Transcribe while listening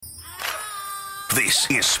This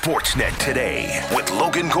is Sportsnet Today with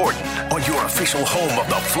Logan Gordon on your official home of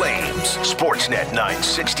the Flames. Sportsnet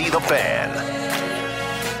 960 The Fan.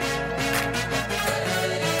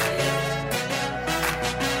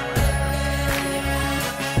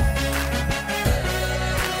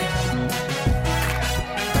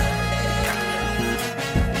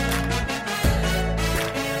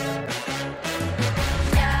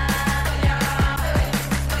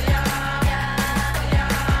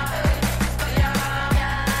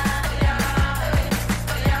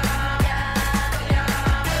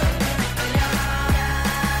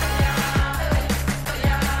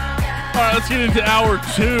 Let's get into hour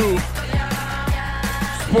two.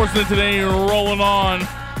 Sportsnet Today rolling on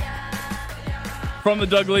from the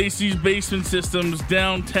Doug Lacey's Basement Systems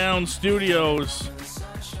downtown studios.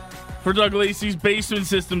 For Doug Lacey's Basement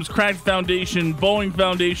Systems, cracked foundation, bowing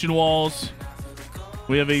foundation walls,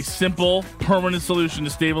 we have a simple, permanent solution to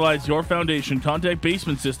stabilize your foundation. Contact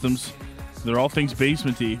Basement Systems. They're all things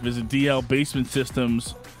basement-y. Visit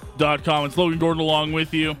dlbasementsystems.com. It's Logan Gordon along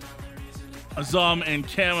with you. Azam and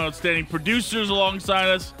Cam, outstanding producers alongside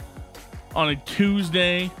us on a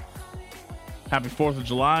Tuesday. Happy 4th of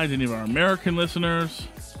July to any of our American listeners.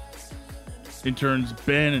 Interns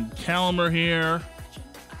Ben and Callum are here.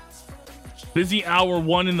 Busy hour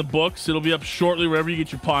one in the books. It'll be up shortly wherever you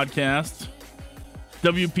get your podcasts.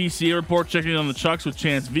 WPCA report checking in on the Chucks with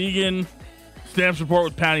Chance Vegan. Stamps report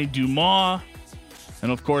with Patty Dumas.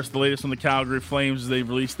 And of course, the latest on the Calgary Flames as they've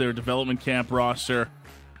released their development camp roster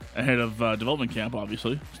ahead of development camp,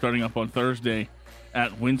 obviously, starting up on Thursday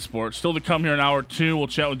at Winsport. Still to come here in hour two, we'll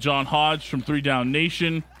chat with John Hodge from 3 Down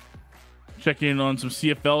Nation. Check in on some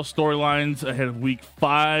CFL storylines ahead of Week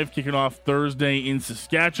 5, kicking off Thursday in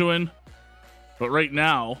Saskatchewan. But right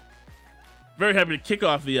now, very happy to kick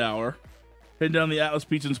off the hour. Head down the Atlas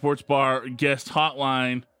Pizza and Sports Bar guest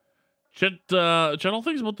hotline. Chat all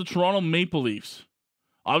things about the Toronto Maple Leafs.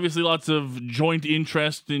 Obviously, lots of joint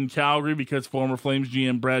interest in Calgary because former Flames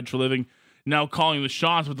GM Brad Treliving now calling the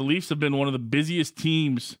shots, but the Leafs have been one of the busiest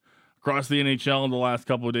teams across the NHL in the last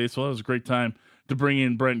couple of days, so that was a great time to bring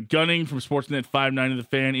in Brent Gunning from Sportsnet 590 The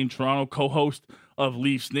Fan in Toronto, co-host of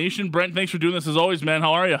Leafs Nation. Brent, thanks for doing this as always, man.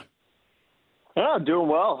 How are you? Oh, doing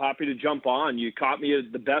well. Happy to jump on. You caught me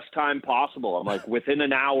at the best time possible. I'm like within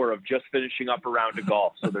an hour of just finishing up a round of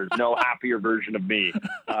golf, so there's no happier version of me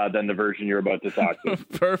than the version you're about to talk to.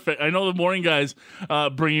 Perfect. I know the morning guys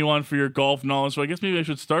bring you on for your golf knowledge, so I guess maybe I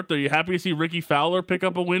should start there. You happy to see Ricky Fowler pick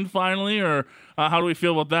up a win finally, or how do we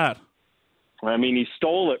feel about that? I mean, he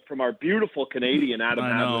stole it from our beautiful Canadian Adam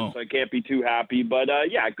Hadwin, so I can't be too happy. But,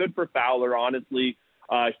 yeah, good for Fowler, honestly.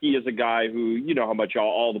 He is a guy who, you know how much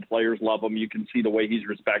all the players love him. You can see the way he's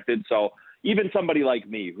respected. So even somebody like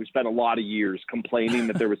me who spent a lot of years complaining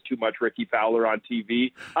that there was too much Ricky Fowler on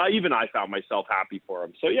TV, even I found myself happy for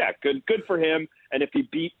him. So, yeah, good for him. And if he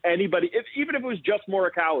beat anybody, even if it was just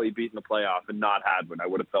Morikawa beating the playoff and not Hadwin, I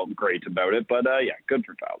would have felt great about it. But, yeah, good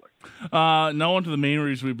for Fowler. Now on to the main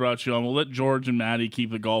reason we brought you on. We'll let George and Maddie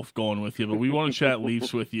keep the golf going with you, but we want to chat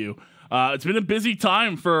Leafs with you. It's been a busy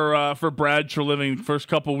time for Brad Treliving. First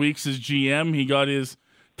couple weeks as GM, he got his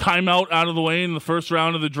timeout out of the way in the first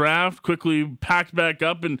round of the draft, quickly packed back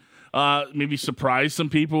up and maybe surprised some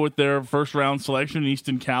people with their first round selection,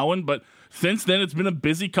 Easton Cowan. But since then, it's been a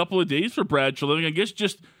busy couple of days for Brad Treliving. I guess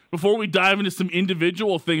just before we dive into some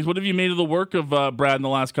individual things, what have you made of the work of Brad in the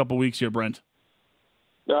last couple of weeks here, Brent?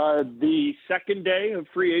 The second day of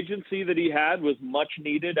free agency that he had was much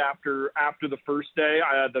needed after the first day.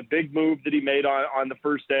 The big move that he made on the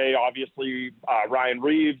first day, obviously, Ryan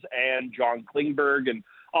Reeves and John Klingberg. And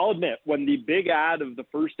I'll admit, when the big ad of the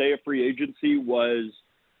first day of free agency was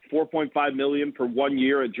 $4.5 million for 1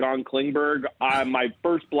 year at John Klingberg, my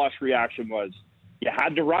first blush reaction was, you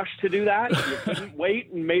had to rush to do that? You couldn't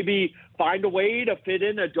wait and maybe find a way to fit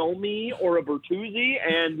in a Domi or a Bertuzzi,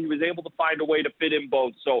 and he was able to find a way to fit in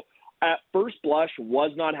both. So at first blush,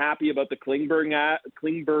 was not happy about the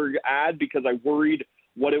Klingberg ad because I worried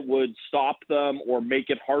what it would stop them or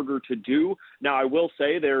make it harder to do. Now, I will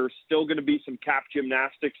say there's still going to be some cap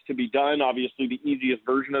gymnastics to be done. Obviously, the easiest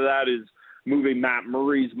version of that is moving Matt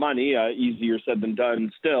Murray's money. Easier said than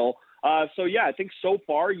done still. So, yeah, I think so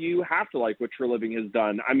far you have to like what Treliving has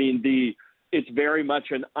done. I mean, it's very much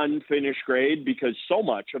an unfinished grade because so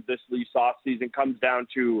much of this Leafs offseason comes down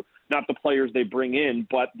to not the players they bring in,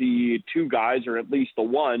 but the two guys, or at least the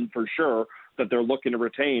one for sure, that they're looking to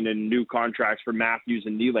retain in new contracts for Matthews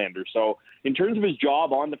and Nylander. So in terms of his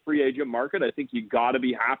job on the free agent market, I think you got to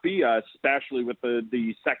be happy, especially with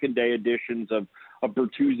the second day additions of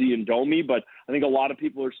Bertuzzi and Domi. But I think a lot of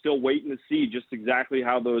people are still waiting to see just exactly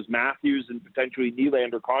how those Matthews and potentially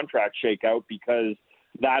Nylander contracts shake out, because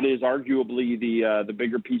that is arguably the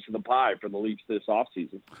bigger piece of the pie for the Leafs this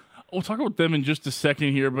offseason. We'll talk about them in just a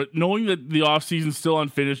second here, but knowing that the offseason's still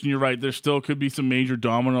unfinished, and you're right, there still could be some major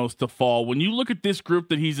dominoes to fall. When you look at this group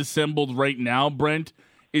that he's assembled right now, Brent,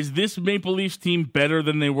 is this Maple Leafs team better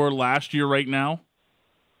than they were last year right now?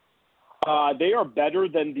 They are better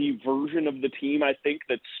than the version of the team, I think,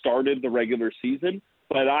 that started the regular season.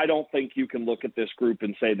 But I don't think you can look at this group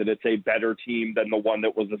and say that it's a better team than the one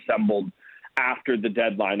that was assembled after the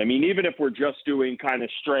deadline. I mean, even if we're just doing kind of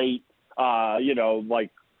straight,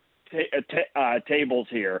 tables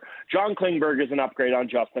here, John Klingberg is an upgrade on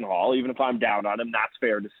Justin Hall. Even if I'm down on him, that's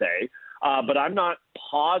fair to say. But I'm not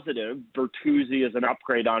positive Bertuzzi is an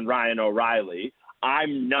upgrade on Ryan O'Reilly. I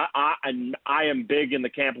am big in the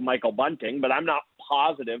camp of Michael Bunting, but I'm not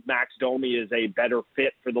positive Max Domi is a better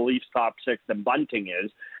fit for the Leafs top six than Bunting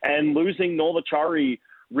is. And losing Noel Acciari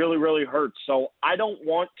really, really hurts. So I don't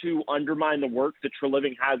want to undermine the work that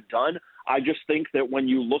Treliving has done. I just think that when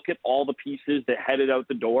you look at all the pieces that headed out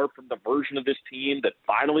the door from the version of this team that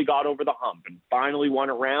finally got over the hump and finally won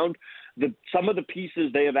a round, some of the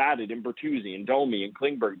pieces they have added in Bertuzzi and Domi and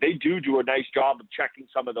Klingberg, they do a nice job of checking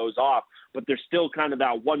some of those off, but there's still kind of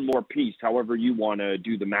that one more piece, however you want to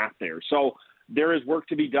do the math there. So there is work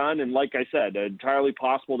to be done, and like I said, entirely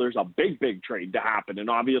possible there's a big trade to happen, and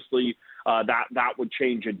obviously that would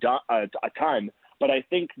change a ton. But I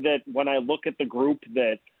think that when I look at the group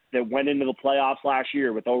that went into the playoffs last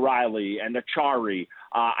year with O'Reilly and Acciari,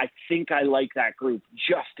 I think I like that group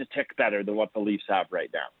just a tick better than what the Leafs have right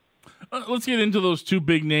now. Let's get into those two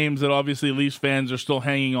big names that obviously Leafs fans are still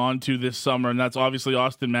hanging on to this summer, and that's obviously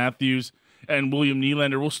Austin Matthews and William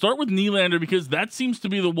Nylander. We'll start with Nylander because that seems to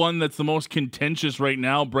be the one that's the most contentious right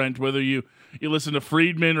now, Brent, whether you listen to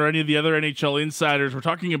Friedman or any of the other NHL insiders. We're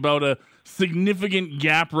talking about a significant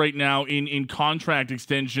gap right now in contract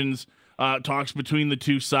extensions, talks between the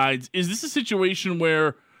two sides. Is this a situation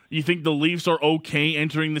where you think the Leafs are okay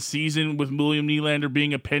entering the season with William Nylander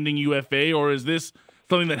being a pending UFA, or is this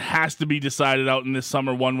something that has to be decided out in this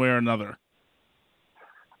summer one way or another?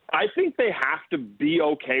 I think they have to be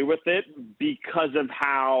okay with it because of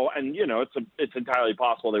how, and it's entirely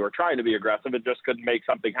possible they were trying to be aggressive and just couldn't make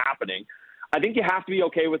something happening. I think you have to be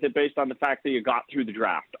okay with it based on the fact that you got through the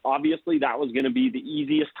draft. Obviously, that was going to be the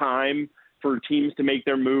easiest time for teams to make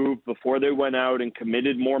their move before they went out and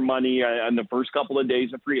committed more money in the first couple of days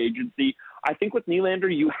of free agency. I think with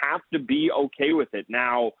Nylander, you have to be okay with it.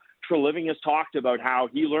 Now, Treliving has talked about how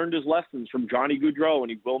he learned his lessons from Johnny Gaudreau,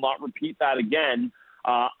 and he will not repeat that again.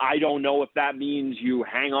 I don't know if that means you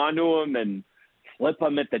hang on to him and flip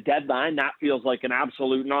him at the deadline. That feels like an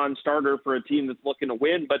absolute non-starter for a team that's looking to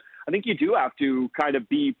win. But I think you do have to kind of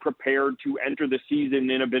be prepared to enter the season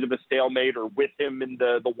in a bit of a stalemate or with him in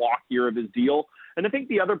the walk year of his deal. And I think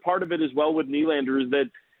the other part of it as well with Nylander is that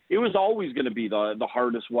it was always going to be the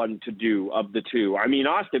hardest one to do of the two. I mean,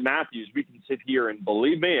 Austin Matthews, we can sit here and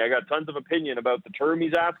believe me, I got tons of opinion about the term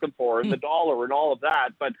he's asking for and the dollar and all of that,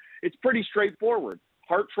 but it's pretty straightforward.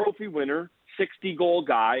 Hart Trophy winner, 60-goal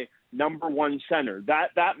guy, number one center.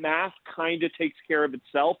 That math kind of takes care of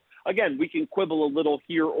itself. Again, we can quibble a little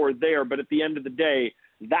here or there, but at the end of the day,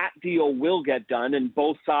 that deal will get done, and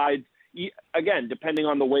both sides, again, depending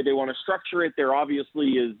on the way they want to structure it, there obviously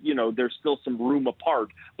is, there's still some room apart,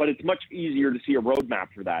 but it's much easier to see a roadmap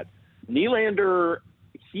for that. Nylander,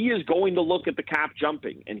 he is going to look at the cap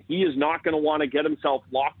jumping, and he is not going to want to get himself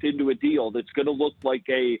locked into a deal that's going to look like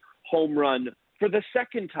a home run for the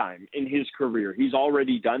second time in his career. He's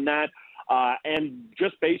already done that. And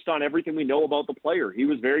just based on everything we know about the player, he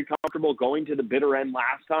was very comfortable going to the bitter end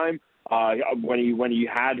last time when he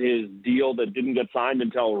had his deal that didn't get signed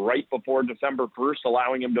until right before December 1st,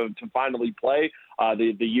 allowing him to finally play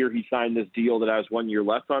the year he signed this deal that has 1 year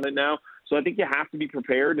left on it now. So I think you have to be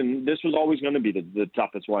prepared, and this was always going to be the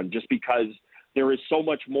toughest one just because there is so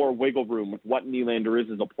much more wiggle room with what Nylander is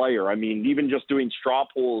as a player. I mean, even just doing straw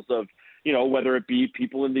polls of, whether it be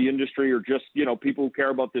people in the industry or just, people who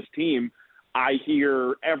care about this team, I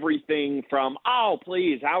hear everything from, oh,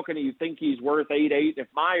 please, how can you think he's worth 8.8 if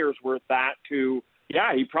Meyer's worth that, to,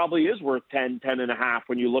 yeah, he probably is worth 10.5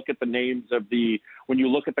 when you look at the names of when you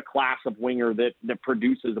look at the class of winger that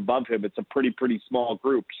produces above him. It's a pretty small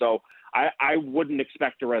group. So I wouldn't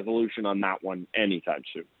expect a resolution on that one anytime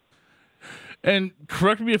soon. And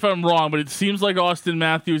correct me if I'm wrong, but it seems like Austin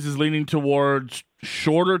Matthews is leaning towards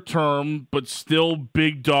shorter term, but still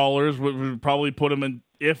big dollars, which would probably put him in,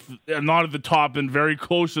 if not at the top, and very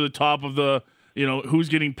close to the top of the, who's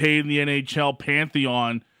getting paid in the NHL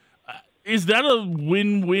pantheon. Is that a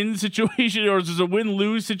win-win situation, or is this a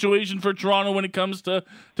win-lose situation for Toronto when it comes to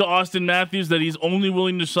Austin Matthews, that he's only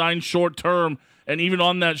willing to sign short term, and even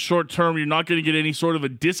on that short term, you're not going to get any sort of a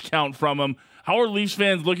discount from him? How are Leafs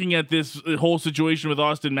fans looking at this whole situation with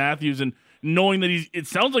Austin Matthews and knowing that it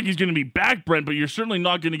sounds like he's going to be back, Brent, but you're certainly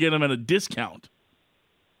not going to get him at a discount?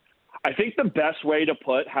 I think the best way to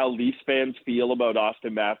put how Leafs fans feel about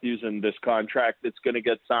Austin Matthews and this contract that's going to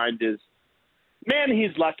get signed is, man,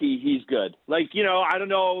 he's lucky he's good. Like, I don't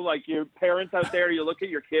know, like your parents out there, you look at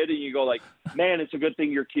your kid and you go like, man, it's a good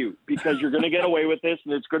thing you're cute because you're going to get away with this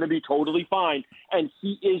and it's going to be totally fine. And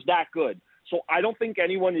he is that good. So I don't think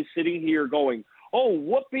anyone is sitting here going, oh,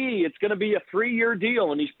 whoopee, it's going to be a 3-year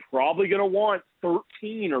deal and he's probably going to want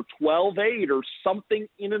 13 or 12.8 or something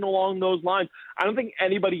in and along those lines. I don't think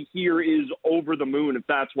anybody here is over the moon if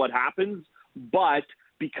that's what happens, but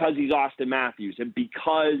because he's Austin Matthews and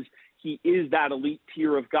because he is that elite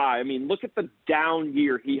tier of guy. I mean, look at the down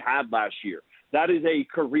year he had last year. That is a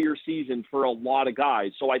career season for a lot of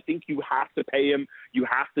guys. So I think you have to pay him. You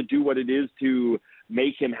have to do what it is to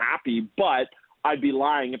make him happy. But I'd be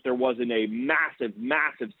lying if there wasn't a massive,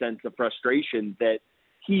 massive sense of frustration that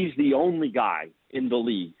he's the only guy in the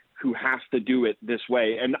league who has to do it this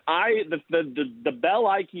way. And the bell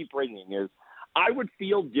I keep ringing is I would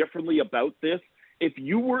feel differently about this if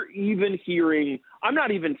you were even hearing, I'm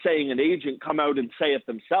not even saying an agent come out and say it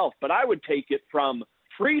themselves, but I would take it from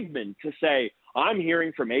Friedman to say, I'm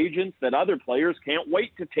hearing from agents that other players can't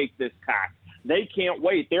wait to take this tack. They can't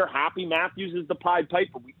wait. They're happy Matthews is the Pied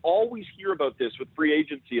Piper. We always hear about this with free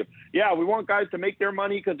agency of, yeah, we want guys to make their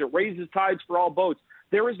money because it raises tides for all boats.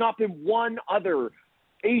 There has not been one other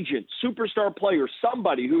agent, superstar player,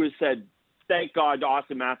 somebody who has said, thank God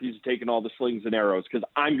Austin Matthews has taken all the slings and arrows because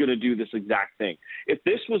I'm going to do this exact thing. If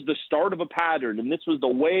this was the start of a pattern and this was the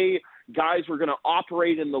way guys were going to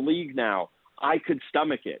operate in the league now, I could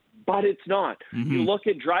stomach it. But it's not. Mm-hmm. You look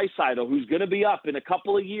at Draisaitl, who's going to be up in a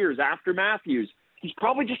couple of years after Matthews. He's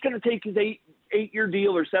probably just going to take his eight-year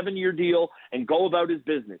deal or 7-year deal and go about his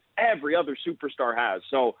business. Every other superstar has.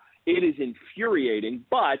 So it is infuriating,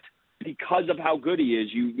 but because of how good he is,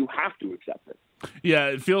 you have to accept it. Yeah,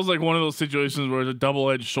 it feels like one of those situations where it's a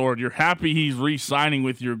double-edged sword. You're happy he's re-signing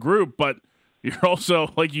with your group, but you're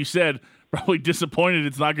also, like you said, probably disappointed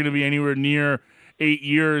it's not going to be anywhere near 8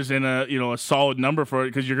 years and a solid number for it,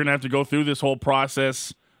 because you're going to have to go through this whole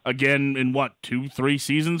process again in 2-3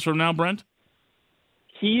 seasons from now, Brent?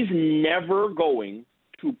 He's never going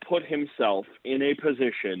to put himself in a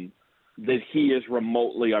position that he is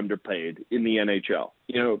remotely underpaid in the NHL.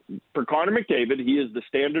 For Connor McDavid, he is the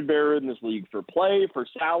standard bearer in this league for play, for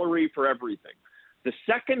salary, for everything. The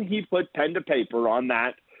second he put pen to paper on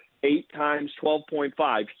that 8 times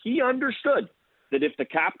 12.5, he understood that if the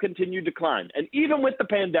cap continued to climb, and even with the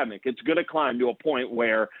pandemic, it's going to climb to a point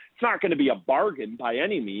where it's not going to be a bargain by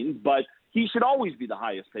any means, but he should always be the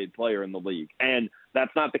highest paid player in the league. And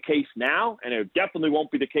that's not the case now, and it definitely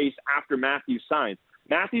won't be the case after Matthews signs.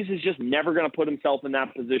 Matthews is just never going to put himself in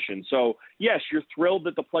that position. So, yes, you're thrilled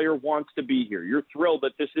that the player wants to be here. You're thrilled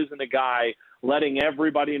that this isn't a guy letting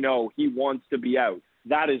everybody know he wants to be out.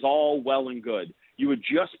 That is all well and good. You would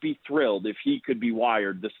just be thrilled if he could be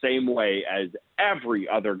wired the same way as every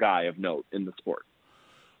other guy of note in the sport.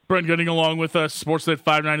 Brent getting along with us, Sportsnet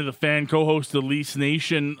 590 The Fan, co-host of Leafs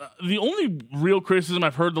Nation. The only real criticism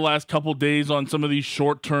I've heard the last couple days on some of these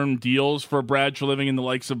short-term deals for Brad Treliving and the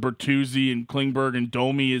likes of Bertuzzi and Klingberg and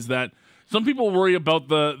Domi is that some people worry about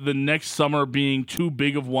the next summer being too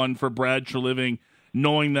big of one for Brad Treliving,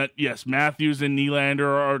 knowing that, yes, Matthews and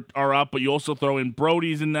Nylander are up, but you also throw in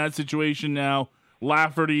Brody's in that situation now.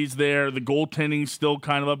 Lafferty's there. The goaltending's still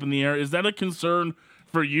kind of up in the air. Is that a concern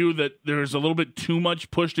for you that there's a little bit too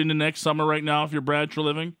much pushed into next summer right now if you're Brad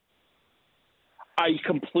Treliving? I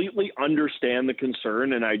completely understand the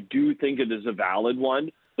concern, and I do think it is a valid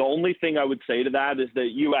one. The only thing I would say to that is that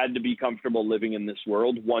you had to be comfortable living in this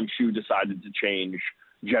world once you decided to change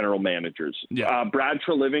general managers. Yeah. Brad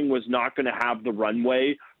Treliving was not going to have the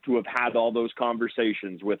runway to have had all those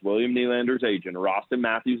conversations with William Nylander's agent or Austin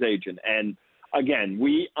Matthews' agent. And again,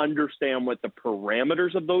 we understand what the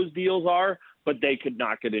parameters of those deals are, but they could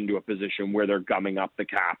not get into a position where they're gumming up the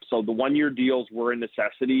cap. So the one-year deals were a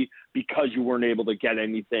necessity because you weren't able to get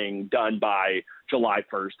anything done by July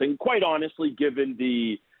 1st. And quite honestly, given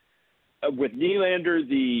the with Nylander,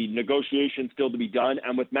 the negotiation still to be done,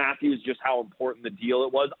 and with Matthews, just how important the deal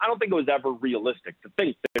it was. I don't think it was ever realistic to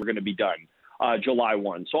think they were going to be done July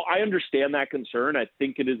 1. So I understand that concern. I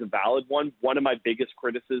think it is a valid one. One of my biggest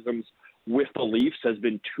criticisms with the Leafs has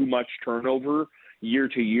been too much turnover year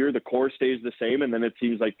to year. The core stays the same, and then it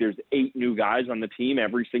seems like there's 8 new guys on the team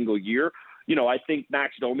every single year. You know, I think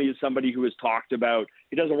Max Domi is somebody who has talked about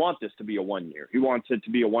he doesn't want this to be a 1 year. He wants it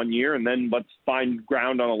to be a 1 year, and then let's find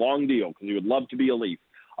ground on a long deal because he would love to be a Leaf.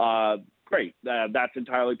 Great. That's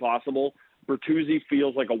entirely possible. Bertuzzi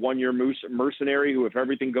feels like a 1 year mercenary who, if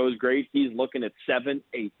everything goes great, he's looking at 7-8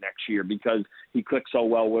 next year because he clicks so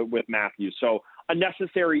well with Matthews. So a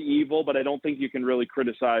necessary evil, but I don't think you can really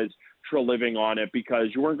criticize Treliving on it because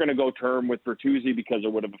you weren't going to go term with Bertuzzi because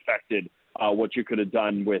it would have affected what you could have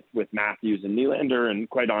done with Matthews and Nylander. And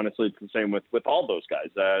quite honestly, it's the same with all those guys,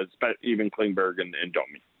 even Klingberg and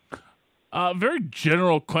Domi. Very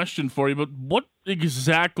general question for you, but what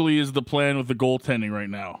exactly is the plan with the goaltending right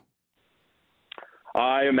now?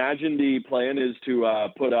 I imagine the plan is to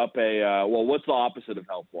put up what's the opposite of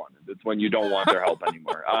help wanted? It's when you don't want their help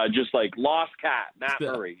anymore. Just like lost cat, Matt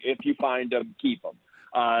Murray. If you find him, keep him.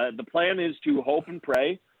 The plan is to hope and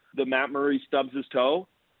pray that Matt Murray stubs his toe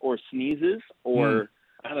or sneezes or,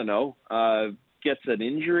 I don't know, gets an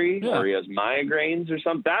injury or he has migraines or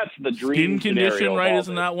something. That's the dream skin condition, scenario, right?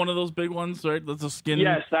 Isn't that one of those big ones, right? That's a skin.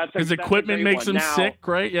 Yes, his equipment makes him sick,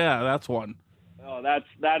 right? Yeah, that's one. Oh, that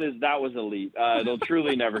was elite. It'll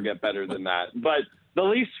truly never get better than that. But the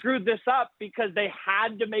Leafs screwed this up because they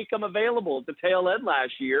had to make him available at the tail end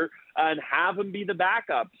last year and have him be the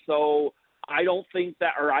backup. So I think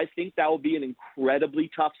that will be an incredibly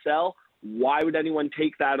tough sell. Why would anyone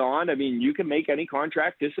take that on? I mean, you can make any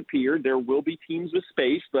contract disappear. There will be teams with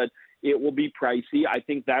space, but it will be pricey. I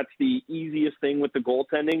think that's the easiest thing with the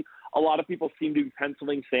goaltending. A lot of people seem to be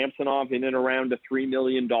penciling Samsonov in and around a $3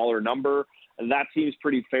 million number. And that seems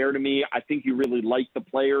pretty fair to me. I think you really like the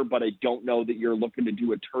player, but I don't know that you're looking to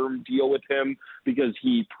do a term deal with him because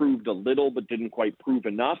he proved a little but didn't quite prove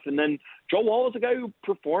enough. And then Joe Woll is a guy who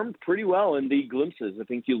performed pretty well in the glimpses. I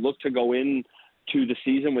think you look to go in to the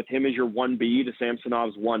season with him as your 1B to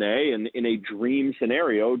Samsonov's 1A. And in a dream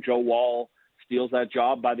scenario, Joe Woll steals that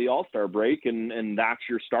job by the All-Star break, and that's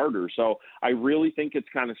your starter. So I really think it's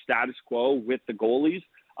kind of status quo with the goalies.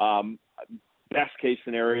 Best case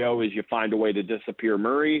scenario is you find a way to disappear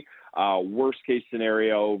Murray. Worst case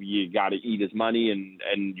scenario, you got to eat his money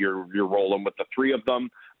and you're rolling with the 3 of them.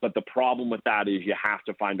 But the problem with that is you have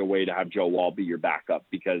to find a way to have Joe Woll be your backup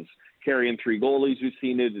because carrying 3 goalies, we've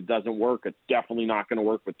seen it doesn't work. It's definitely not going to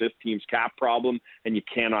work with this team's cap problem, and you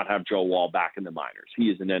cannot have Joe Woll back in the minors. He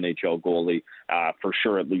is an NHL goalie for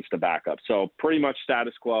sure, at least a backup. So pretty much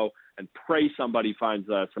status quo, and pray somebody finds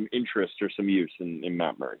some interest or some use in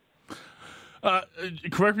Matt Murray.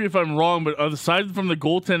 Correct me if I'm wrong, but aside from the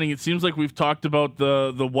goaltending, it seems like we've talked about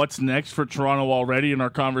the what's next for Toronto already in our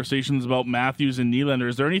conversations about Matthews and Nylander.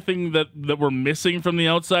 Is there anything that we're missing from the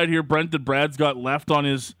outside here, Brent, that Brad's got left on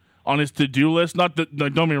his to-do list? Not that,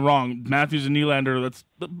 don't get me wrong, Matthews and Nylander, that's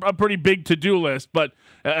a pretty big to-do list, but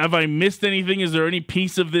have I missed anything? Is there any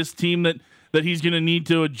piece of this team that he's going to need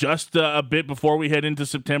to adjust a bit before we head into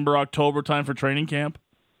September, October time for training camp?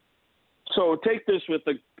 So take this with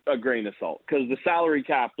a grain of salt because the salary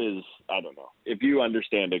cap is, I don't know. If you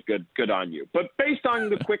understand it, good on you. But based on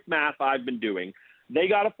the quick math I've been doing, they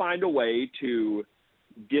got to find a way to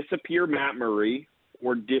disappear Matt Murray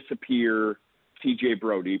or disappear TJ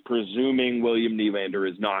Brody, presuming William Nylander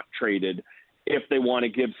is not traded, if they want to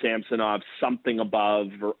give Samsonov something above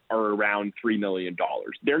or around $3 million.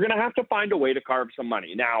 They're going to have to find a way to carve some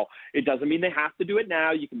money. Now, it doesn't mean they have to do it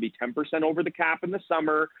now. You can be 10% over the cap in the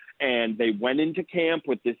summer, and they went into camp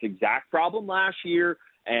with this exact problem last year,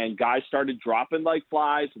 and guys started dropping like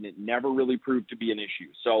flies, and it never really proved to be an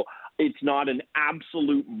issue. So it's not an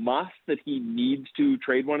absolute must that he needs to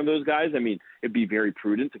trade one of those guys. I mean, it'd be very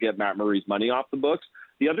prudent to get Matt Murray's money off the books.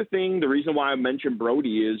 The other thing, the reason why I mentioned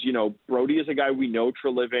Brody is, Brody is a guy we know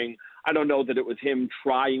Treliving. I don't know that it was him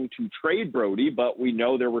trying to trade Brody, but we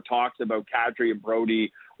know there were talks about Kadri and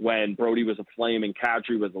Brody when Brody was a Flame and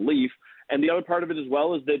Kadri was a Leaf. And the other part of it as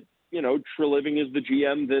well is that, Treliving is the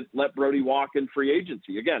GM that let Brody walk in free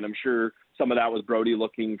agency. Again, I'm sure some of that was Brody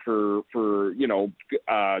looking for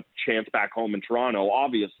chance back home in Toronto,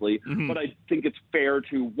 obviously. Mm-hmm. But I think it's fair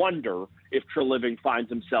to wonder if Treliving finds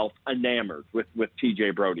himself enamored with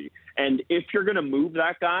TJ Brody. And if you're going to move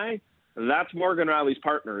that guy, that's Morgan Riley's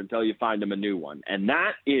partner until you find him a new one. And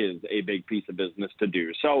that is a big piece of business to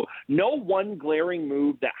do. So no one glaring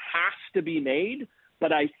move that has to be made,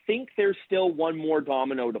 But I think there's still one more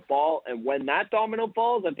domino to fall. And when that domino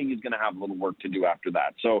falls, I think he's going to have a little work to do after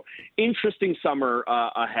that. So interesting summer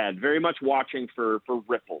ahead. Very much watching for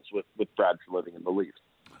ripples with Brad living in the Leafs.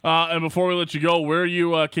 And before we let you go, where are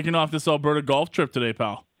you kicking off this Alberta golf trip today,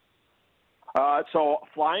 pal? So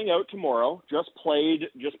flying out tomorrow. Just played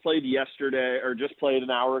yesterday, or just played an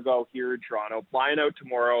hour ago here in Toronto. Flying out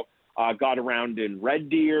tomorrow. Got around in Red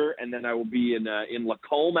Deer, and then I will be in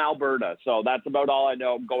Lacombe, Alberta. So that's about all I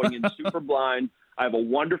know. I'm going in super blind. I have a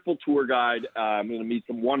wonderful tour guide. I'm going to meet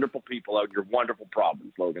some wonderful people out in your wonderful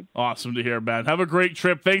province, Logan. Awesome to hear, man. Have a great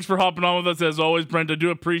trip. Thanks for hopping on with us as always, Brent. I do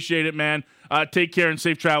appreciate it, man. Take care and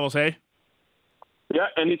safe travels, hey? Yeah,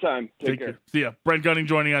 anytime. Take care. See ya. Brent Gunning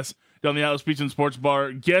joining us down the Atlas Pizza and Sports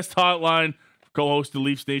Bar guest hotline, co-host of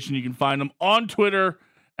Leaf Station. You can find him on Twitter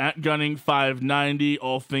at Gunning590,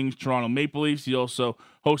 all things Toronto Maple Leafs. He also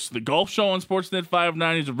hosts the golf show on Sportsnet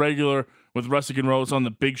 590. He's a regular with Russick and Rose on the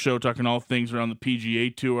Big Show, talking all things around the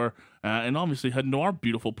PGA Tour, and obviously heading to our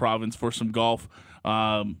beautiful province for some golf.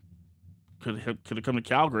 Could have come to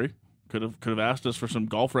Calgary. Could have asked us for some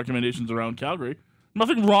golf recommendations around Calgary.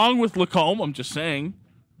 Nothing wrong with Lacombe. I'm just saying,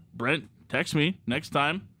 Brent, text me next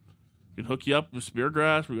time. We can hook you up with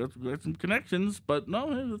Speargrass. We got some connections, but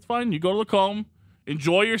no, hey, that's fine. You go to Lacombe.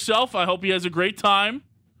 Enjoy yourself. I hope he has a great time.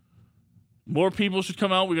 More people should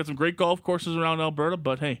come out. We got some great golf courses around Alberta,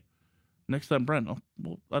 but hey, next time, Brent, I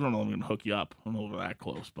don't know if I'm going to hook you up. I don't know if we're that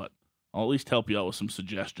close, but I'll at least help you out with some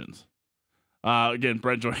suggestions. Again,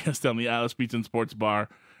 Brent joining us down the Atlas Pizza and Sports Bar.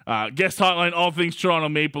 Guest hotline, all things Toronto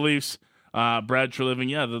Maple Leafs. Brad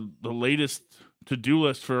Treliving, the latest to-do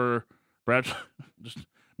list for Brad. Just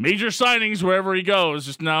major signings wherever he goes.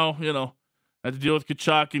 Just now, had to deal with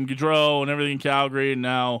Tkachuk and Gaudreau and everything in Calgary, and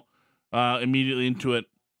now immediately into it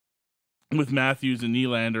with Matthews and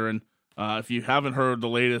Nylander. And if you haven't heard the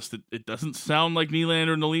latest, it doesn't sound like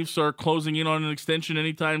Nylander and the Leafs are closing in on an extension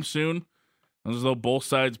anytime soon, as though both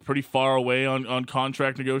sides pretty far away on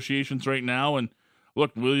contract negotiations right now. And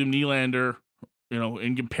look, William Nylander,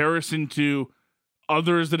 in comparison to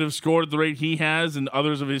others that have scored at the rate he has and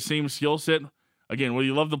others of his same skill set, again, whether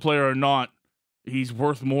you love the player or not, he's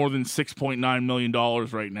worth more than $6.9 million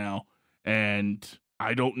right now. And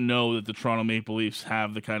I don't know that the Toronto Maple Leafs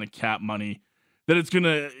have the kind of cap money that it's going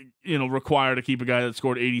to, require to keep a guy that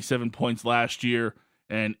scored 87 points last year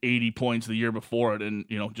and 80 points the year before it and,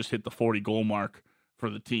 just hit the 40 goal mark for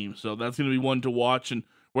the team. So that's going to be one to watch. And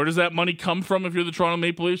where does that money come from if you're the Toronto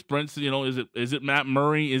Maple Leafs? Brent, is it Matt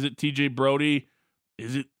Murray? Is it TJ Brody?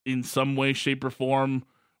 Is it in some way, shape, or form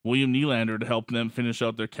William Nylander to help them finish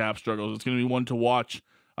out their cap struggles? It's going to be one to watch.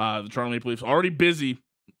 The Toronto Maple Leafs already busy.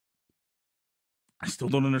 I still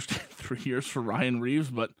don't understand 3 years for Ryan Reeves,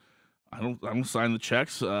 but I don't sign the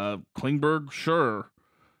checks. Klingberg, sure.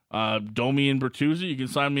 Domi and Bertuzzi, you can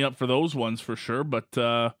sign me up for those ones for sure. But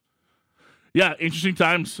yeah, interesting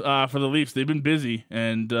times for the Leafs. They've been busy,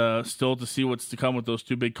 and still to see what's to come with those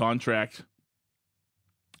two big contracts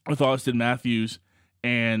with Austin Matthews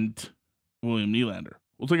and William Nylander.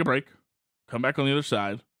 We'll take a break, come back on the other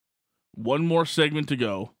side. One more segment to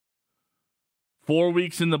go. 4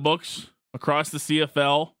 weeks in the books across the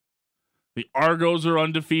CFL. The Argos are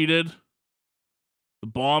undefeated. The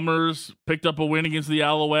Bombers picked up a win against the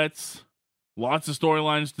Alouettes. Lots of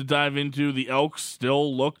storylines to dive into. The Elks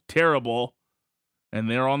still look terrible, and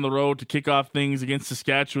they're on the road to kick off things against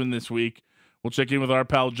Saskatchewan this week. We'll check in with our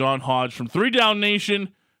pal John Hodge from 3 Down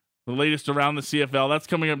Nation, the latest around the CFL. That's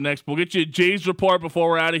coming up next. We'll get you a Jays report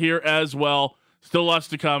before we're out of here as well. Still lots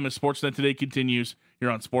to come as Sportsnet Today continues here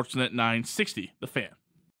on Sportsnet 960, The Fan.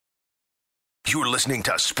 You're listening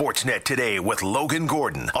to Sportsnet Today with Logan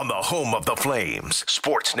Gordon on the home of the Flames.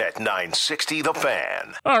 Sportsnet 960, The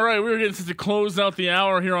Fan. All right, we're getting to close out the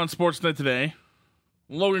hour here on Sportsnet Today.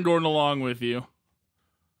 Logan Gordon along with you.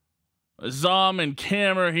 Zom and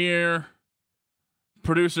Cam are here.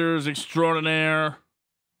 Producers extraordinaire.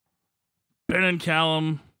 Ben and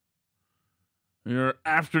Callum, your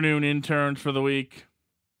afternoon interns for the week.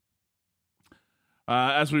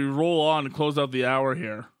 As we roll on to close out the hour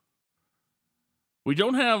here, we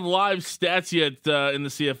don't have live stats yet in the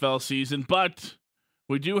CFL season, but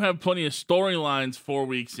we do have plenty of storylines 4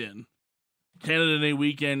 weeks in. Canada Day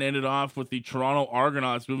weekend ended off with the Toronto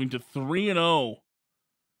Argonauts moving to 3-0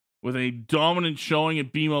 with a dominant showing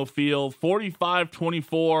at BMO Field,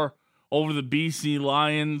 45-24 over the BC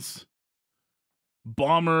Lions.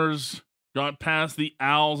 Bombers got past the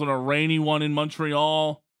Owls on a rainy one in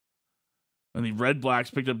Montreal. And the Red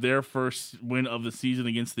Blacks picked up their first win of the season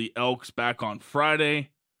against the Elks back on Friday.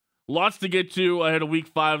 Lots to get to ahead of Week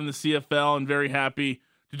 5 in the CFL, and very happy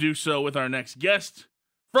to do so with our next guest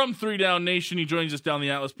from 3 Down Nation. He joins us down the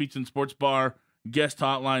Atlas Pizza and Sports Bar guest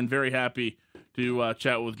hotline. Very happy to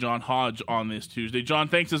chat with John Hodge on this Tuesday. John,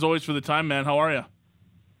 thanks as always for the time, man. How are you?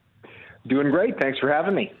 Doing great. Thanks for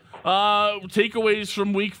having me. Takeaways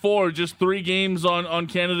from week 4, just 3 games on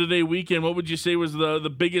Canada Day weekend. What would you say was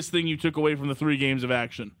the biggest thing you took away from the 3 games of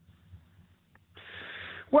action?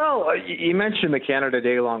 Well, you mentioned the Canada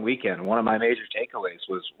Day long weekend. One of my major takeaways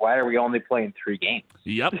was, why are we only playing 3 games?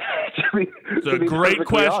 Yep. It's a great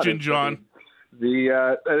question, honest, John.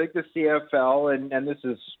 I think the CFL, and this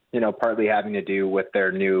is, partly having to do with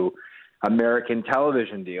their new American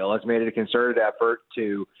television deal, has made it a concerted effort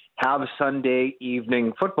to have Sunday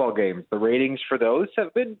evening football games. The ratings for those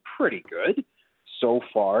have been pretty good so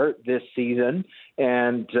far this season.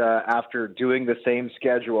 And after doing the same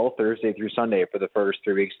schedule Thursday through Sunday for the first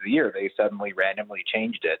 3 weeks of the year, they suddenly randomly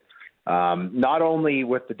changed it. Not only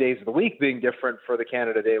with the days of the week being different for the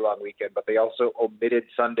Canada Day long weekend, but they also omitted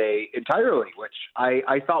Sunday entirely, which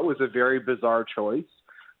I thought was a very bizarre choice.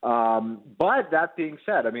 But that being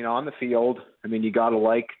said, on the field, you got to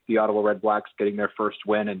like the Ottawa Red Blacks getting their first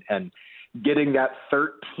win and getting that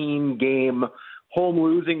 13-game home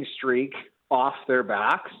losing streak off their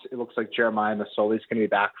backs. It looks like Jeremiah Masoli's going to be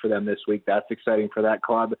back for them this week. That's exciting for that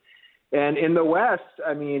club. And in the West,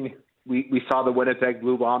 we saw the Winnipeg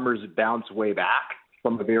Blue Bombers bounce way back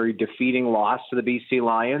from a very defeating loss to the BC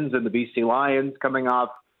Lions, and the BC Lions coming off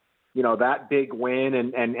that big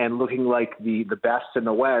win and looking like the best in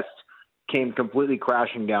the West came completely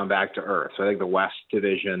crashing down back to earth. So I think the West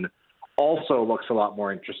Division also looks a lot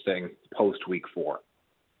more interesting post week 4.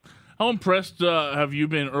 How impressed have you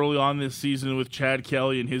been early on this season with Chad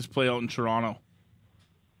Kelly and his play out in Toronto?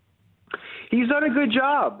 He's done a good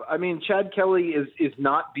job. Chad Kelly is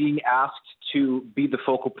not being asked to be the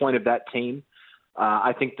focal point of that team.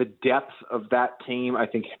 I think the depth of that team, I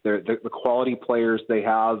think the quality players they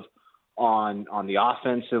have on the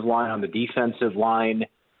offensive line, on the defensive line,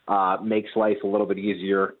 makes life a little bit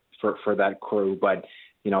easier for that crew. But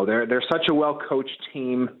they're such a well-coached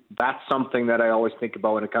team. That's something that I always think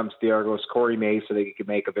about when it comes to the Argos. Corey Mace, I think he could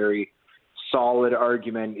make a very solid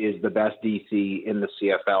argument, is the best DC in the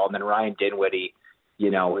CFL. And then Ryan Dinwiddie,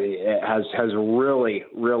 has really,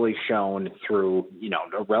 really shown through,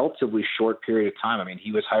 a relatively short period of time.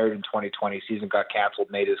 He was hired in 2020. Season got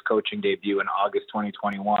canceled, made his coaching debut in August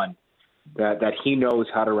 2021. That he knows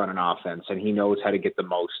how to run an offense and he knows how to get the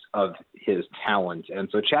most of his talent. And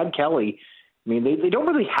so Chad Kelly, they don't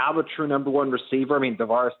really have a true number one receiver.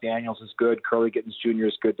 Davaris Daniels is good. Curly Gittins Jr.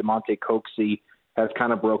 is good. DeMonte Coxey has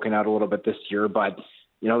kind of broken out a little bit this year, but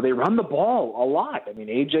they run the ball a lot.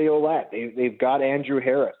 AJ Ouellette, they've got Andrew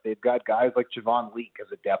Harris. They've got guys like Javon Leake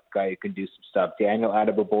as a depth guy who can do some stuff. Daniel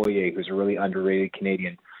Adeboboye, who's a really underrated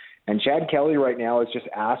Canadian. And Chad Kelly right now is just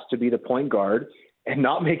asked to be the point guard and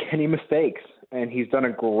not make any mistakes. And he's done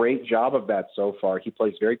a great job of that so far. He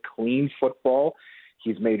plays very clean football.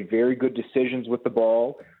 He's made very good decisions with the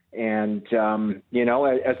ball. And,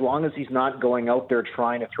 as long as he's not going out there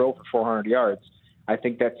trying to throw for 400 yards, I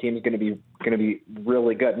think that team is going to be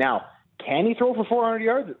really good. Now, can he throw for 400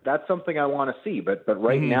 yards? That's something I want to see. But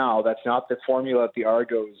right now, that's not the formula that the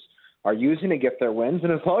Argos are using to get their wins.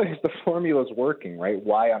 And as long as the formula is working, right,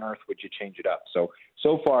 why on earth would you change it up?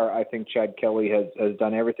 So far, I think Chad Kelly has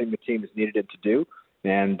done everything the team has needed him to do,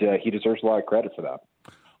 and he deserves a lot of credit for that.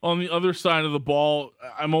 On the other side of the ball,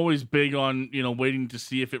 I'm always big on, waiting to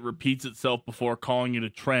see if it repeats itself before calling it a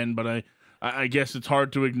trend, but I guess it's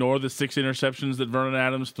hard to ignore the 6 interceptions that Vernon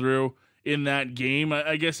Adams threw in that game.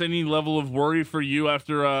 I guess any level of worry for you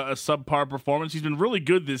after a subpar performance? He's been really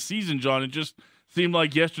good this season, John. It just seemed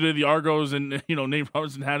like yesterday the Argos and, Nate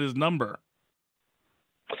Robertson had his number.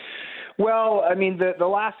 Well, the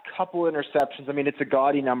last couple interceptions, it's a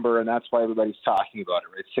gaudy number, and that's why everybody's talking about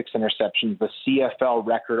it, right? 6 interceptions, the CFL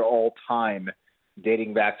record all time,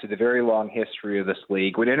 dating back to the very long history of this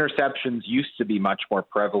league, when interceptions used to be much more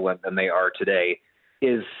prevalent than they are today,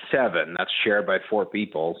 is 7. That's shared by 4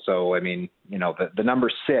 people. So, the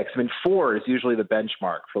number 6, 4 is usually the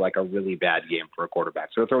benchmark for like a really bad game for a quarterback.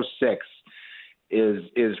 So to throw 6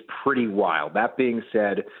 is pretty wild. That being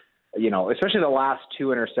said, especially the last 2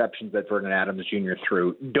 interceptions that Vernon Adams Jr.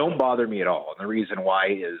 threw don't bother me at all. And the reason why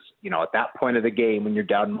is, at that point of the game when you're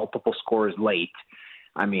down multiple scores late,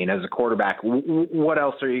 as a quarterback, what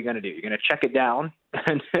else are you going to do? You're going to check it down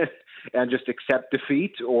and just accept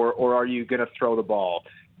defeat, or are you going to throw the ball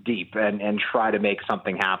deep and try to make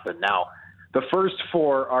something happen? Now, the first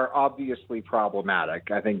 4 are obviously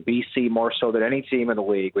problematic. I think BC, more so than any team in the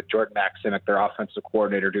league, with Jordan Maximic, their offensive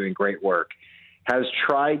coordinator, doing great work, has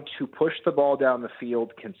tried to push the ball down the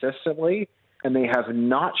field consistently, and they have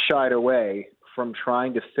not shied away from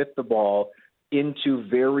trying to fit the ball into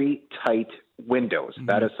very tight windows. Mm-hmm.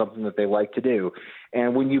 That is something that they like to do.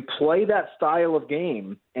 And when you play that style of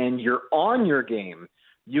game and you're on your game,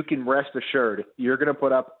 you can rest assured you're going to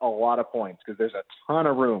put up a lot of points because there's a ton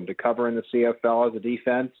of room to cover in the CFL as a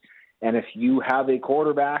defense. And if you have a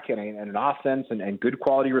quarterback and an offense and good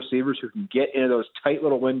quality receivers who can get into those tight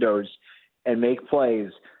little windows and make plays,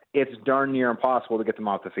 it's darn near impossible to get them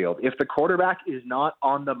off the field. If the quarterback is not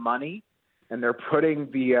on the money and they're putting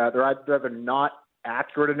they're either not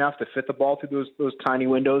accurate enough to fit the ball through those tiny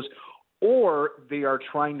windows, or they are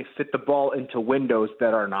trying to fit the ball into windows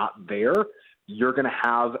that are not there, you're going to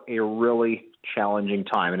have a really challenging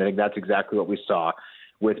time. And I think that's exactly what we saw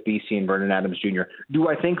with BC and Vernon Adams Jr. Do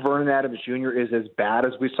I think Vernon Adams Jr. is as bad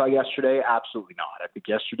as we saw yesterday? Absolutely not. I think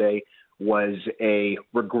yesterday was a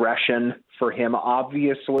regression for him,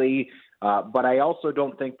 obviously. But I also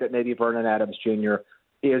don't think that maybe Vernon Adams Jr.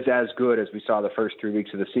 is as good as we saw the first 3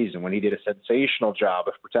 weeks of the season when he did a sensational job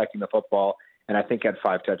of protecting the football and I think had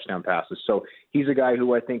 5 touchdown passes. So he's a guy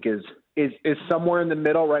who I think is somewhere in the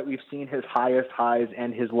middle, right? We've seen his highest highs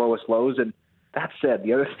and his lowest lows. And that said,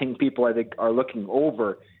 the other thing people I think are looking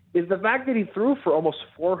over is the fact that he threw for almost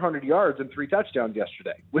 400 yards and 3 touchdowns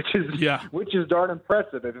yesterday, which is darn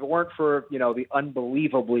impressive if it weren't for, the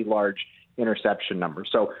unbelievably large interception number.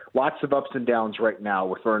 So lots of ups and downs right now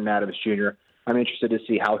with Vernon Adams Jr. I'm interested to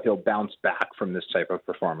see how he'll bounce back from this type of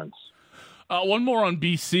performance. One more on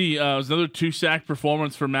BC. It was another 2-sack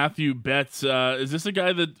performance for Matthew Betts. Is this a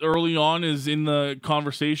guy that early on is in the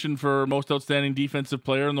conversation for most outstanding defensive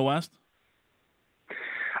player in the West?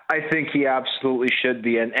 I think he absolutely should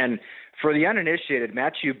be. And for the uninitiated,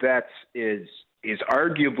 Matthew Betts is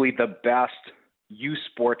arguably the best U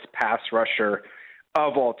Sports pass rusher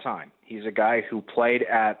of all time. He's a guy who played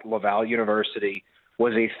at Laval University,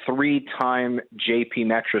 was a 3-time J.P.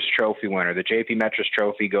 Metras Trophy winner. The J.P. Metras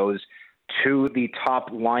Trophy goes to the top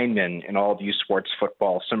linemen in all of U Sports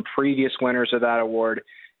football. Some previous winners of that award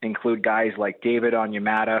include guys like David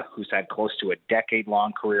Onyemata, who's had close to a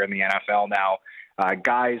decade-long career in the NFL now.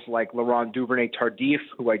 Guys like Laurent Duvernay-Tardif,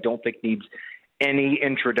 who I don't think needs any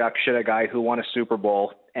introduction, a guy who won a Super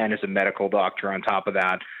Bowl and is a medical doctor on top of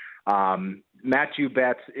that. Matthew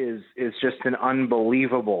Betts is just an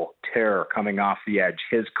unbelievable terror coming off the edge.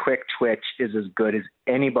 His quick twitch is as good as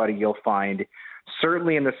anybody you'll find,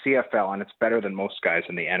 certainly in the CFL, and it's better than most guys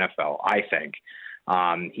in the NFL, I think.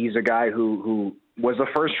 He's a guy who was a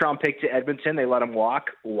first-round pick to Edmonton. They let him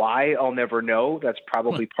walk. Why? I'll never know. That's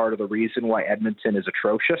probably part of the reason why Edmonton is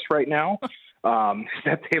atrocious right now,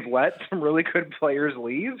 that they've let some really good players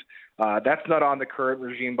leave. That's not on the current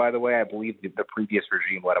regime, by the way. I believe the previous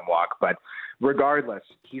regime let him walk. But regardless,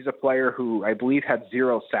 he's a player who I believe had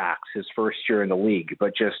 0 sacks his first year in the league,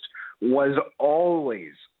 but just was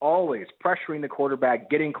always pressuring the quarterback,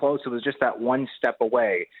 getting close. It was just that one step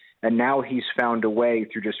away. And now he's found a way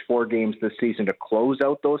through just 4 games this season to close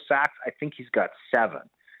out those sacks. I think he's got 7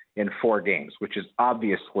 in 4 games, which is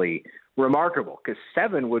obviously remarkable because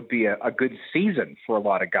 7 would be a good season for a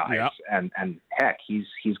lot of guys. Yep. And heck,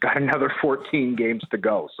 he's got another 14 games to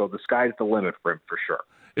go. So the sky's the limit for him for sure.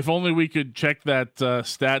 If only we could check that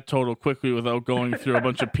stat total quickly without going through a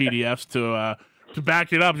bunch of PDFs to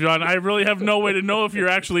back it up, John. I really have no way to know if you're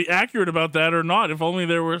actually accurate about that or not. If only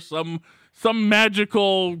there were some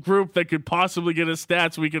magical group that could possibly get us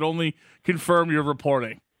stats, we could only confirm your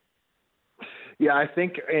reporting. Yeah, I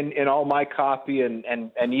think in all my copy and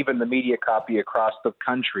even the media copy across the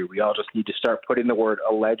country, we all just need to start putting the word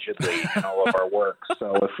allegedly in all of our work.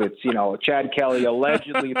 So if it's, Chad Kelly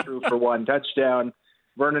allegedly threw for 1 touchdown,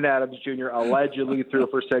 Vernon Adams Jr. allegedly threw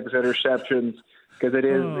for 6 interceptions, because it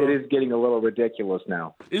is getting a little ridiculous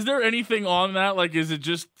now. Is there anything on that? Like, is it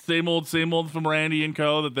just same old from Randy and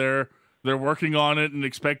co. that they're working on it and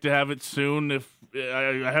expect to have it soon? If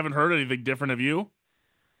I haven't heard anything different, have you?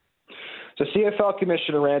 So CFL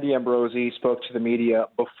Commissioner Randy Ambrosie spoke to the media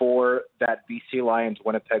before that BC Lions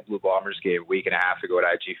Winnipeg Blue Bombers game a week and a half ago at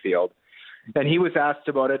IG Field. And he was asked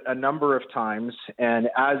about it a number of times. And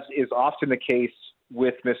as is often the case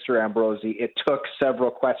with Mr. Ambrosie, it took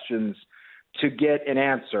several questions to get an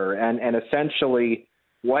answer. And essentially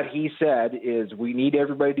what he said is we need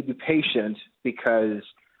everybody to be patient because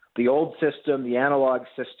the old system, the analog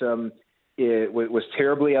system, it was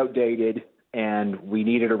terribly outdated and we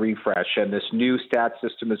needed a refresh. And this new stat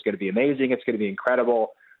system is going to be amazing. It's going to be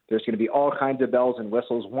incredible. There's going to be all kinds of bells and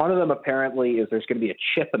whistles. One of them apparently is there's going to be a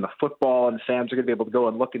chip in the football and fans are going to be able to go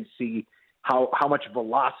and look and see how much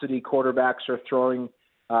velocity quarterbacks are throwing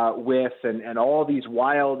with and all these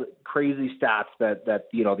wild, crazy stats that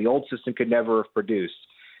the old system could never have produced.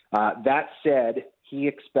 That said, he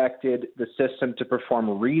expected the system to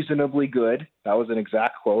perform reasonably good. That was an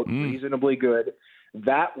exact quote, reasonably good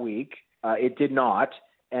that week. It did not.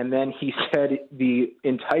 And then he said the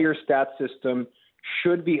entire stat system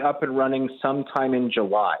should be up and running sometime in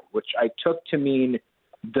July, which I took to mean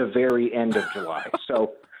the very end of July.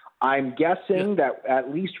 So I'm guessing that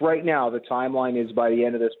at least right now, the timeline is by the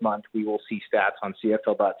end of this month, we will see stats on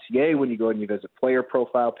CFL.ca when you go and you visit player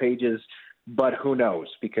profile pages. But who knows?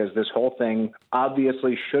 Because this whole thing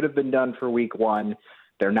obviously should have been done for week 1.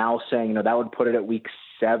 They're now saying, that would put it at week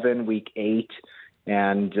 7, week 8.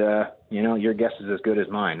 And, your guess is as good as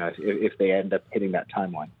mine if they end up hitting that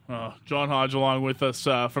timeline. John Hodge along with us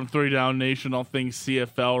from 3 Down Nation, all things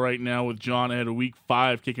CFL right now with John ahead of week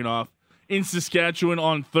 5 kicking off in Saskatchewan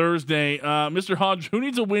on Thursday. Mr. Hodge, who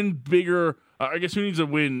needs a win bigger? Who needs a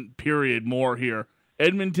win, period, more here?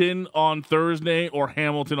 Edmonton on Thursday or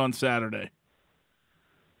Hamilton on Saturday?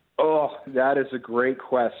 Oh, that is a great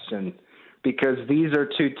question because these are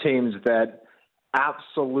two teams that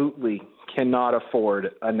absolutely cannot afford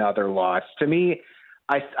another loss. To me,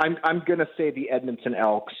 I'm going to say the Edmonton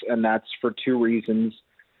Elks, and that's for 2 reasons.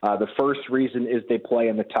 The first reason is they play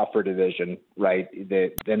in the tougher division, right?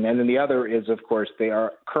 And then the other is, of course, they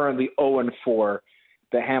are currently 0-4.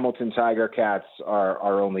 The Hamilton Tiger Cats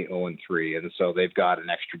are only 0-3, and so they've got an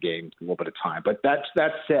extra game, a little bit of time. But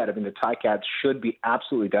that said, I mean, the Ticats should be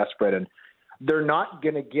absolutely desperate, and they're not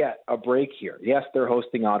going to get a break here. Yes, they're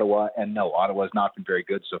hosting Ottawa, and no, Ottawa's not been very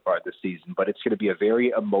good so far this season, but it's going to be a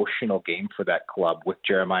very emotional game for that club with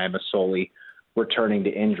Jeremiah Masoli returning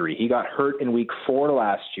to injury. He got hurt in week 4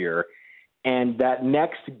 last year, and that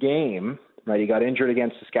next game, right, he got injured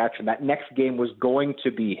against Saskatchewan. That next game was going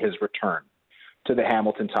to be his return to the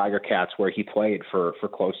Hamilton Tiger Cats, where he played for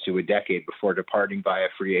close to a decade before departing via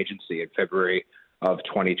free agency in February of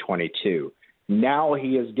 2022. Now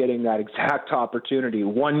he is getting that exact opportunity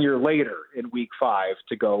 1 year later in week 5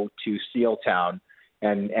 to go to Steeltown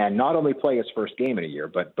and not only play his first game in a year,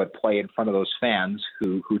 but play in front of those fans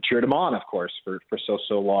who cheered him on, of course, for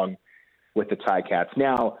so long with the Ticats.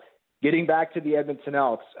 Now, getting back to the Edmonton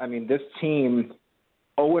Elks, I mean, this team,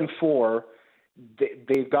 0-4,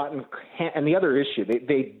 they've gotten – and the other issue,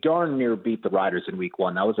 they darn near beat the Riders in week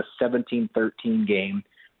 1. That was a 17-13 game.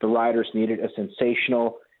 The Riders needed a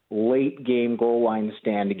sensational late-game goal line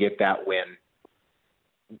stand to get that win.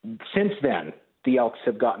 Since then, the Elks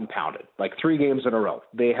have gotten pounded, like 3 games in a row.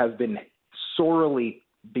 They have been sorely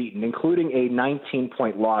beaten, including a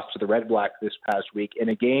 19-point loss to the Red Blacks this past week in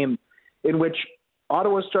a game in which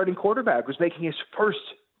Ottawa's starting quarterback was making his first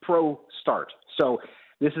pro start. So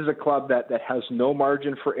this is a club that has no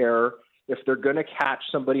margin for error. If they're going to catch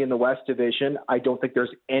somebody in the West Division, I don't think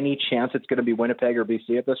there's any chance it's going to be Winnipeg or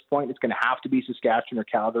BC at this point. It's going to have to be Saskatchewan or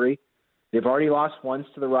Calgary. They've already lost once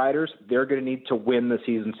to the Riders. They're going to need to win the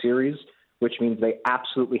season series, which means they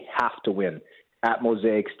absolutely have to win at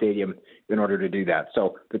Mosaic Stadium in order to do that.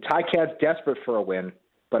 So the Ticats desperate for a win,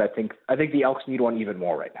 but I think the Elks need one even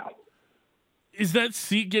more right now. Is that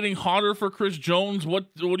seat getting hotter for Chris Jones? What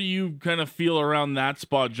do you kind of feel around that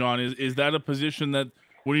spot, John? Is that a position that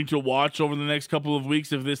we need to watch over the next couple of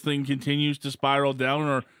weeks if this thing continues to spiral down,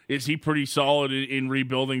 or is he pretty solid in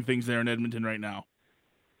rebuilding things there in Edmonton right now?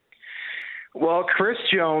 Well, Chris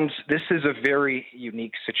Jones, this is a very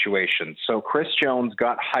unique situation. So Chris Jones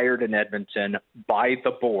got hired in Edmonton by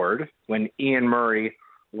the board when Ian Murray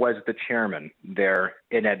was the chairman there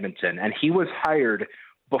in Edmonton. And he was hired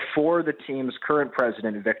before the team's current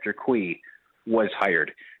president, Victor Cui, was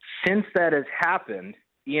hired. Since that has happened,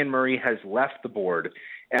 Ian Murray has left the board.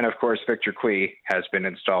 And, of course, Victor Cui has been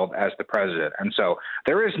installed as the president. And so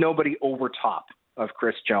there is nobody over top of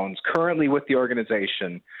Chris Jones currently with the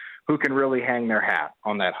organization who can really hang their hat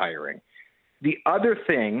on that hiring. The other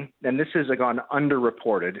thing, and this has gone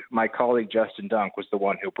underreported, my colleague Justin Dunk was the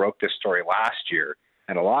one who broke this story last year,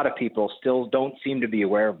 and a lot of people still don't seem to be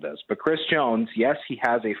aware of this. But Chris Jones, yes, he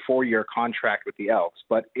has a 4-year contract with the Elks,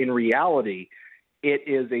 but in reality, it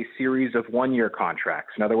is a series of 1-year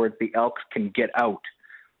contracts. In other words, the Elks can get out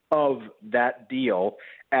of that deal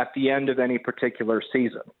at the end of any particular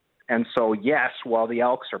season. And so, yes, while the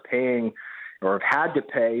Elks are paying or have had to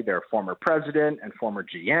pay their former president and former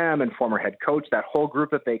GM and former head coach, that whole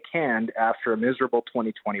group that they canned after a miserable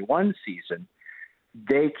 2021 season,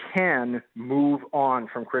 they can move on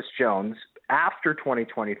from Chris Jones after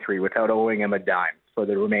 2023 without owing him a dime for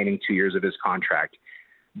the remaining 2 years of his contract.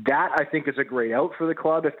 That, I think, is a great out for the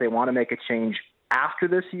club if they want to make a change after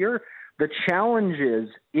this year. The challenge is,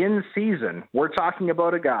 in season, we're talking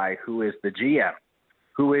about a guy who is the GM,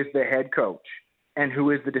 who is the head coach, and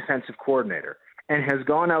who is the defensive coordinator, and has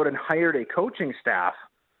gone out and hired a coaching staff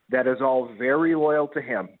that is all very loyal to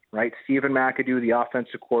him, right? Stephen McAdoo, the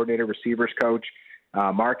offensive coordinator, receivers coach,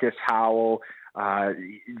 Marcus Howell,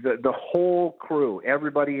 the whole crew,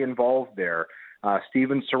 everybody involved there,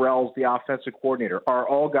 Steven Sorrell's the offensive coordinator, are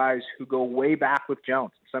all guys who go way back with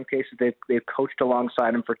Jones. In some cases, they've coached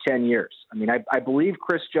alongside him for 10 years. I mean, I believe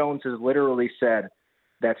Chris Jones has literally said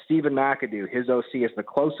that Stephen McAdoo, his OC, is the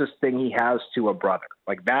closest thing he has to a brother.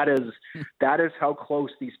 Like that is how close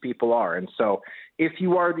these people are. And so if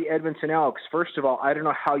you are the Edmonton Elks, first of all, I don't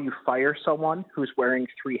know how you fire someone who's wearing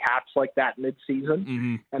 3 hats like that midseason.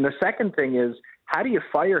 Mm-hmm. And the second thing is, how do you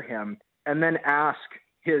fire him and then ask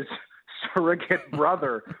his surrogate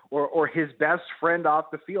brother or his best friend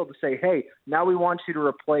off the field to say, hey, now we want you to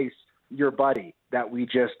replace your buddy that we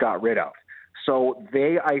just got rid of? So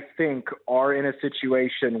they, I think, are in a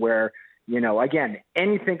situation where, again,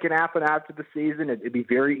 anything can happen after the season. It'd be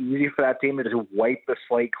very easy for that team to just wipe the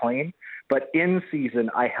slate clean. But in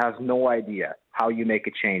season, I have no idea how you make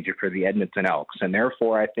a change for the Edmonton Elks. And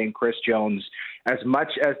therefore, I think Chris Jones, as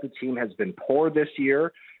much as the team has been poor this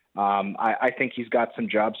year, I think he's got some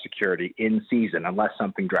job security in season unless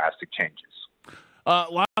something drastic changes.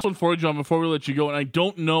 Last one for you, John, before we let you go. And I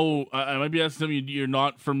don't know, I might be asking something you're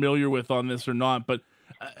not familiar with on this or not, but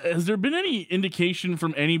has there been any indication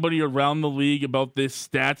from anybody around the league about this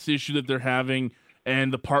stats issue that they're having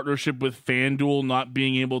and the partnership with FanDuel not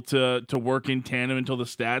being able to work in tandem until the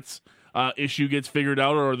stats issue gets figured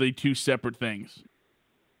out, or are they two separate things?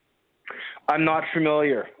 I'm not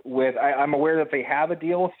familiar with. I'm aware that they have a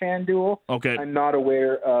deal with FanDuel. Okay. I'm not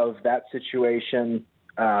aware of that situation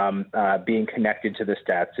being connected to the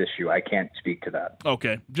stats issue. I can't speak to that.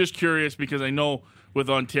 Okay. Just curious because I know with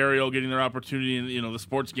Ontario getting their opportunity in the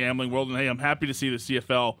sports gambling world, and hey, I'm happy to see the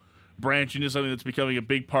CFL branch into something that's becoming a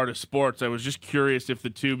big part of sports. I was just curious if the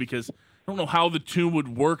two, because I don't know how the two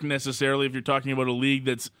would work necessarily if you're talking about a league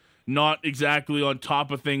that's not exactly on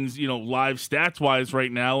top of things, live stats-wise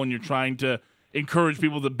right now, and you're trying to encourage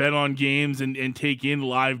people to bet on games and take in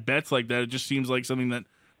live bets like that. It just seems like something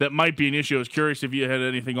that might be an issue. I was curious if you had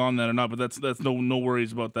anything on that or not, but that's no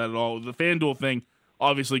worries about that at all. The FanDuel thing,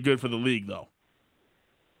 obviously good for the league, though.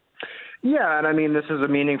 Yeah, and I mean, this is a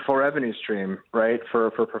meaningful revenue stream, right,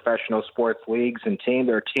 for professional sports leagues and teams.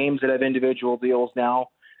 There are teams that have individual deals now.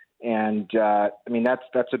 And I mean,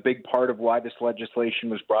 that's a big part of why this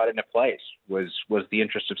legislation was brought into place was the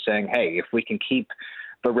interest of saying, hey, if we can keep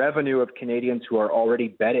the revenue of Canadians who are already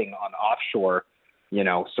betting on offshore,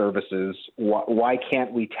 services, why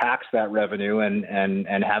can't we tax that revenue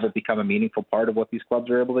and have it become a meaningful part of what these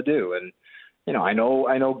clubs are able to do? And I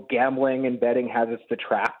know gambling and betting has its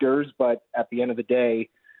detractors, but at the end of the day,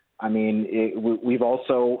 I mean, we've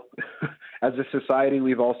also, as a society,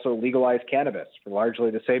 we've also legalized cannabis for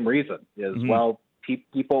largely the same reason. Well,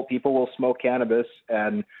 people will smoke cannabis,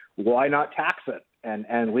 and why not tax it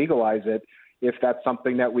and legalize it if that's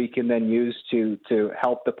something that we can then use to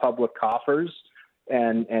help the public coffers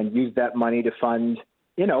and use that money to fund,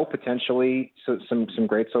 potentially some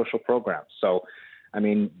great social programs. So, I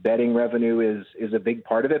mean, betting revenue is a big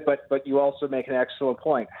part of it, but you also make an excellent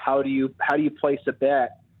point. How do you place a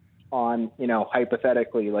bet on,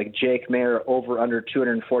 hypothetically, like Jake Mayer over under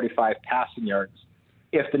 245 passing yards,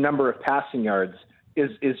 if the number of passing yards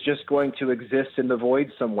is just going to exist in the void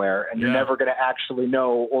somewhere, and you're never going to actually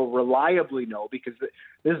know or reliably know, because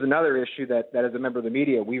this is another issue that as a member of the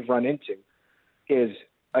media we've run into, is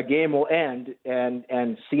a game will end and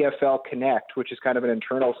CFL Connect, which is kind of an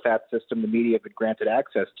internal stat system the media have been granted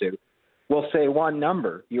access to, will say one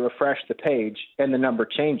number, you refresh the page, and the number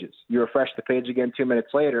changes. You refresh the page again 2 minutes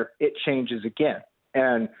later, it changes again.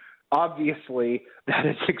 And obviously, that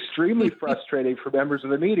is extremely frustrating for members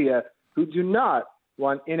of the media who do not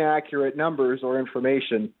want inaccurate numbers or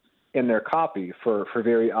information in their copy for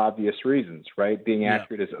very obvious reasons, right? Being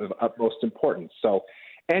accurate is of utmost importance. So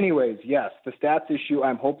anyways, yes, the stats issue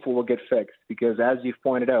I'm hopeful will get fixed because, as you've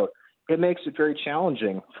pointed out, it makes it very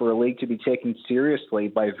challenging for a league to be taken seriously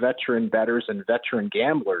by veteran bettors and veteran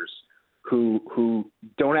gamblers who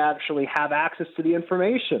don't actually have access to the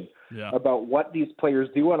information about what these players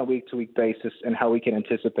do on a week-to-week basis and how we can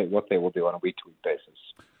anticipate what they will do on a week-to-week basis.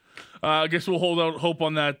 I guess we'll hold out hope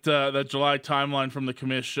on that July timeline from the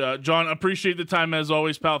commish. John, appreciate the time as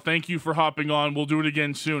always, pal. Thank you for hopping on. We'll do it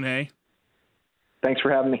again soon, hey? Thanks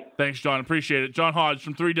for having me. Thanks, John. Appreciate it. John Hodge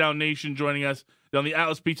from 3 Down Nation joining us down the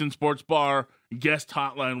Atlas Pizza and Sports Bar guest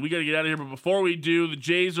hotline. We got to get out of here, but before we do, the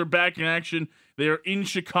Jays are back in action. They are in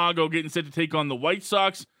Chicago getting set to take on the White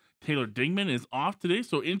Sox. Taylor Dingman is off today,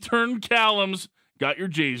 so intern Callum's got your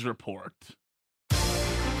Jays report.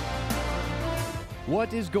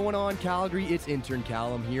 What is going on, Calgary? It's intern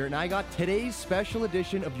Callum here, and I got today's special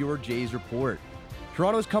edition of your Jays Report.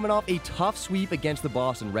 Toronto's coming off a tough sweep against the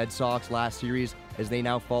Boston Red Sox last series as they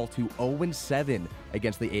now fall to 0-7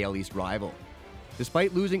 against the AL East rival.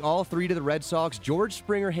 Despite losing all three to the Red Sox, George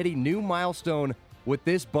Springer hit a new milestone with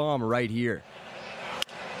this bomb right here.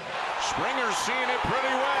 Springer's seeing it pretty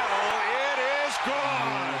well. It is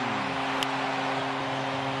gone.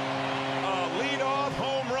 A leadoff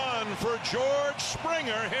home run for George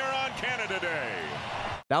Springer here on Canada Day.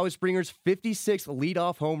 That was Springer's 56th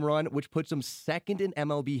leadoff home run, which puts him second in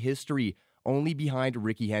MLB history, only behind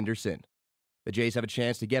Ricky Henderson. The Jays have a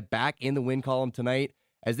chance to get back in the win column tonight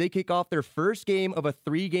as they kick off their first game of a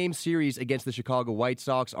 3-game series against the Chicago White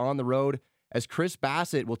Sox on the road, as Chris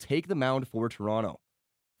Bassett will take the mound for Toronto.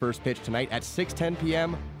 First pitch tonight at 6:10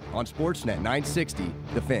 p.m. on Sportsnet 960,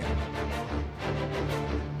 The Fan.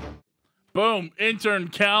 Boom. Intern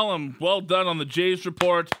Callum, well done on the Jays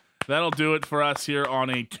Report. That'll do it for us here on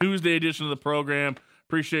a Tuesday edition of the program.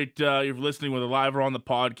 Appreciate you listening, whether live or on the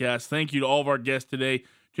podcast. Thank you to all of our guests today.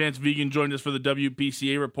 Chance Vegan joined us for the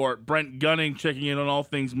WPCA report. Brent Gunning checking in on all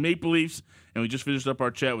things Maple Leafs. And we just finished up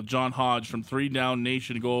our chat with John Hodge from 3 Down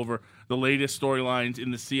Nation to go over the latest storylines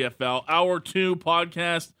in the CFL. Hour 2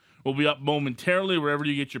 podcast will be up momentarily wherever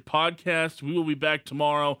you get your podcasts. We will be back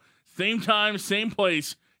tomorrow. Same time, same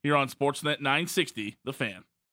place here on Sportsnet 960, The Fan.